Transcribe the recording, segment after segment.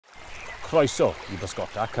Croeso I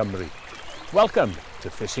Bysgota Cymru. Welcome to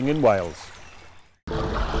Fishing in Wales.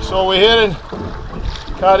 So we're here in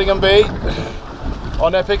Cardigan Bay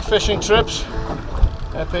on epic fishing trips,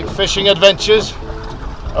 epic fishing adventures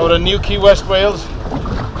out of New Key, West Wales,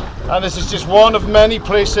 and this is just one of many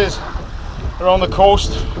places around the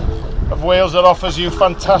coast of Wales that offers you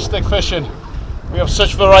fantastic fishing. We have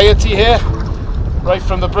such variety here, right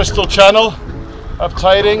from the Bristol Channel, up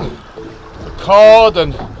Cardigan, the cod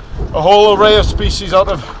and a whole array of species out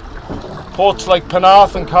of ports like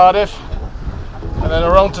Penarth and Cardiff, and then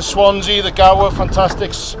around to Swansea, the Gower,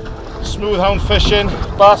 fantastic smooth hound fishing,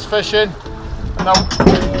 bass fishing, and now,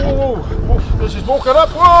 this is woken up,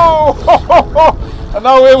 whoa! And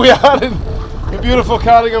now here we are in beautiful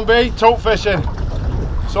Cardigan Bay, tope fishing.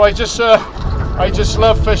 So I just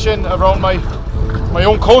love fishing around my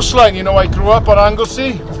own coastline. You know, I grew up on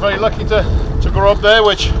Anglesey. I was very lucky to grow up there,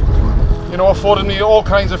 which, you know, afforded me all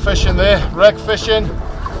kinds of fishing there, wreck fishing,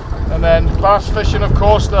 and then bass fishing, of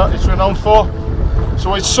course, that it's renowned for.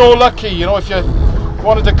 So it's so lucky, you know, if you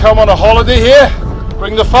wanted to come on a holiday here,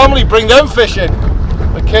 bring the family, bring them fishing.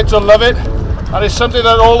 The kids will love it, and it's something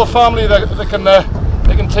that all the family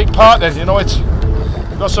they can take part in. You know,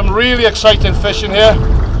 we've got some really exciting fishing here.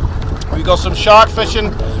 We've got some shark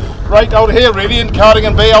fishing right out here, really, in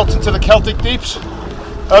Cardigan Bay, out into the Celtic deeps.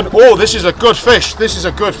 And oh, this is a good fish. This is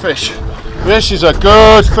a good fish. This is a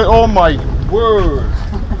good fish. Oh my word!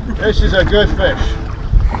 This is a good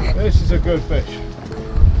fish. This is a good fish.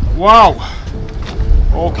 Wow.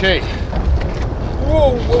 Okay.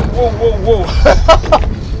 Whoa, whoa, whoa, whoa,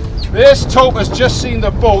 whoa. This tope has just seen the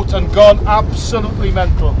boat and gone absolutely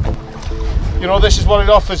mental. You know, this is what it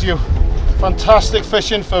offers you. Fantastic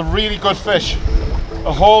fishing for really good fish.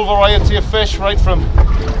 A whole variety of fish, right from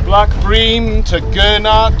black bream to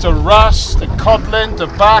gurnard to wrasse to codlin to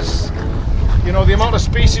bass. You know, the amount of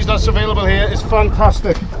species that's available here is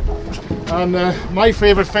fantastic. And my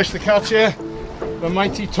favourite fish to catch here, the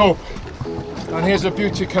mighty tope. And here's a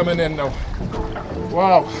beauty coming in now.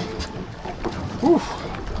 Wow. Whew.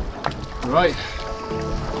 Right.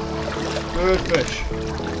 Good fish.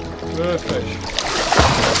 Good fish.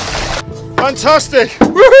 Fantastic!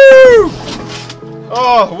 Woohoo!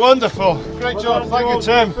 Oh, wonderful. Great job. Thank you,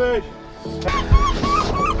 Tim.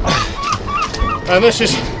 And this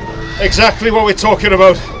is exactly what we're talking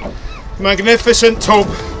about. Magnificent tope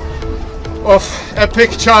of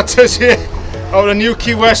epic charters here out of New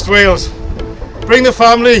Key, West Wales. Bring the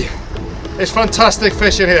family. It's fantastic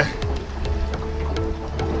fishing here.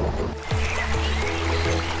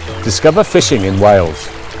 Discover fishing in Wales.